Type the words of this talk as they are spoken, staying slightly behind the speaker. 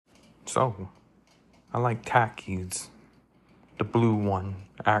So, I like Takis. The blue one,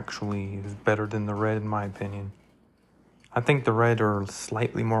 actually, is better than the red in my opinion. I think the red are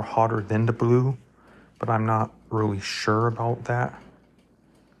slightly more hotter than the blue, but I'm not really sure about that.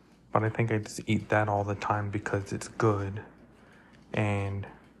 But I think I just eat that all the time because it's good. And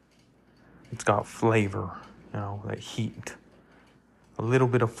it's got flavor, that heat. A little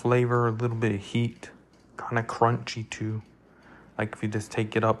bit of flavor, a little bit of heat. Kind of crunchy too. Like if you just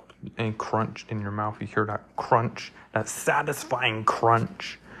take it up and crunch in your mouth, you hear that crunch, that satisfying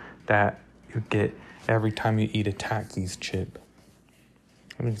crunch that you get every time you eat a Takis chip.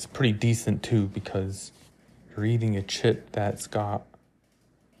 I mean, it's pretty decent too because you're eating a chip that's got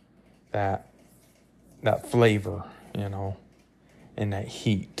that flavor, and that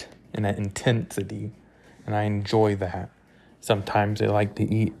heat and that intensity, and I enjoy that. Sometimes I like to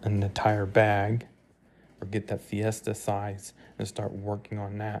eat an entire bag or get that Fiesta size and start working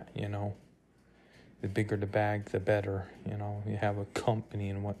on that, The bigger the bag, the better, You have a company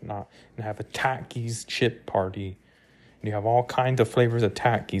and whatnot, and have a Takis chip party. And you have all kinds of flavors of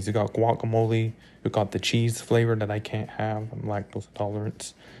Takis. You got guacamole, you got the cheese flavor that I can't have. I'm lactose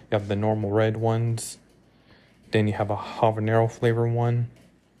intolerant. You have the normal red ones. Then you have a habanero flavor one.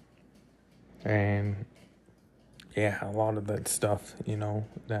 And yeah, a lot of that stuff,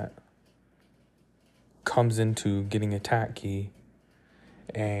 that comes into getting a Taki.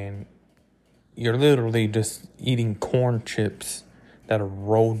 And you're literally just eating corn chips that are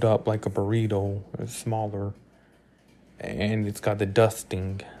rolled up like a burrito, or smaller. And it's got the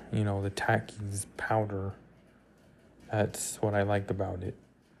dusting, the Takis powder. That's what I like about it.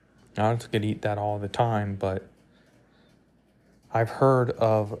 I just could eat that all the time, but I've heard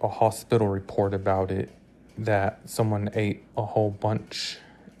of a hospital report about it that someone ate a whole bunch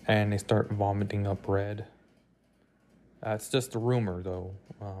and they start vomiting up red. That's just a rumor, though.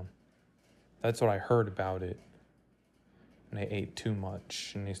 That's what I heard about it. And they ate too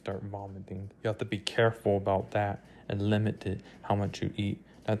much and they start vomiting. You have to be careful about that and limit it, how much you eat.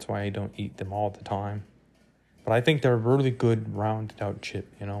 That's why I don't eat them all the time. But I think they're a really good rounded out chip,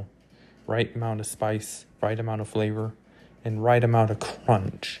 Right amount of spice, right amount of flavor, and right amount of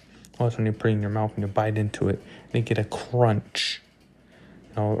crunch. Also, when you put it in your mouth and you bite into it, and you get a crunch.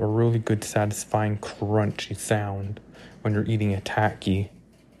 A really good satisfying crunchy sound when you're eating a Taki.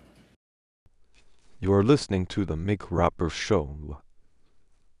 You are listening to the Mick Rapper Show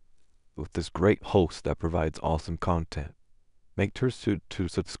with this great host that provides awesome content. Make sure to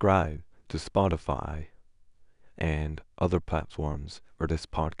subscribe to Spotify and other platforms where this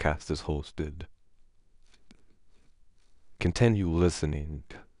podcast is hosted. Continue listening.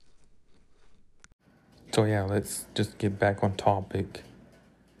 So yeah, let's just get back on topic.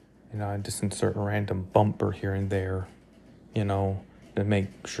 I just insert a random bumper here and there, to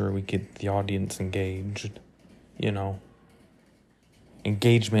make sure we get the audience engaged,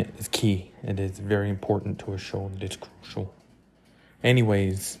 Engagement is key. It is very important to a show. It is crucial.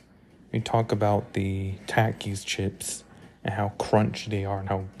 Anyways, we talk about the Takis chips and how crunchy they are and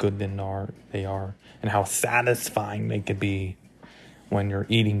how good they are and how satisfying they could be when you're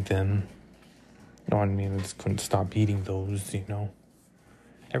eating them. I just couldn't stop eating those,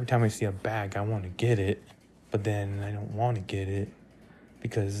 Every time I see a bag, I want to get it, but then I don't want to get it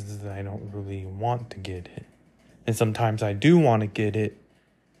because I don't really want to get it. And sometimes I do want to get it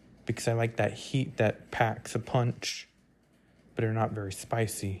because I like that heat that packs a punch, but they're not very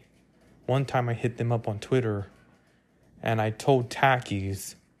spicy. One time I hit them up on Twitter and I told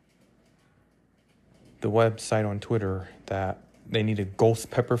Takis, the website on Twitter, that they need a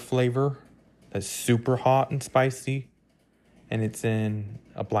ghost pepper flavor that's super hot and spicy. And it's in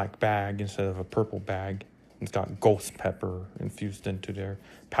a black bag instead of a purple bag. It's got ghost pepper infused into their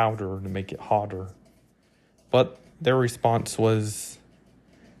powder to make it hotter. But their response was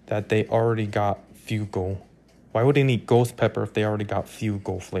that they already got Fugo. Why would they need ghost pepper if they already got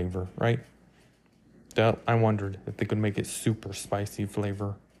Fugo flavor, right? I wondered if they could make it super spicy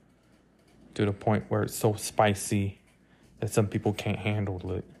flavor to the point where it's so spicy that some people can't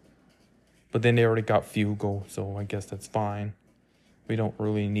handle it. But then they already got Fugo, so I guess that's fine. We don't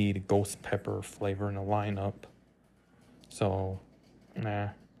really need a ghost pepper flavor in the lineup. So,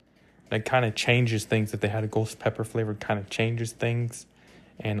 That kind of changes things. If they had a ghost pepper flavor, kind of changes things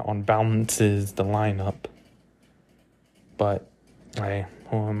and unbalances the lineup. But,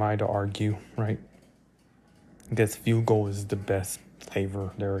 who am I to argue, right? I guess Fugo is the best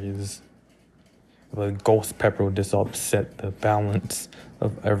flavor there is. But ghost pepper would just upset the balance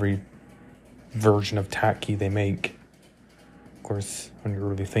of every version of Taki they make. Of course, when you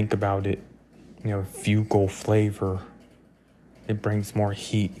really think about it, Fugo flavor it brings more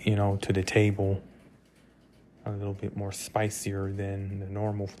heat, to the table. A little bit more spicier than the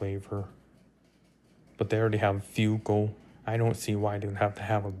normal flavor. But they already have Fugal. I don't see why they would have to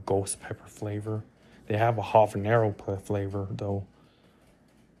have a ghost pepper flavor. They have a habanero flavor, though.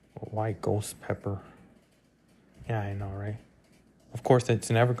 Why ghost pepper? Yeah, I know, right? Of course, it's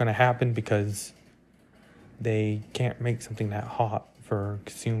never going to happen because they can't make something that hot for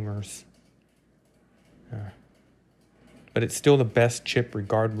consumers. But it's still the best chip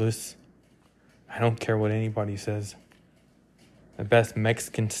regardless. I don't care what anybody says. The best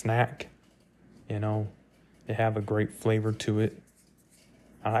Mexican snack. They have a great flavor to it.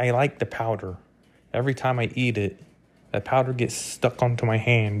 I like the powder. Every time I eat it, that powder gets stuck onto my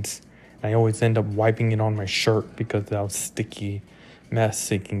hands. And I always end up wiping it on my shirt because of how sticky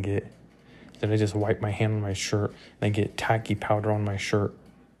mess it can get. Then I just wipe my hand on my shirt and I get tacky powder on my shirt.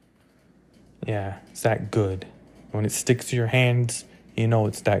 Yeah, it's that good. When it sticks to your hands,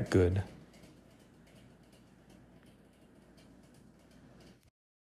 it's that good.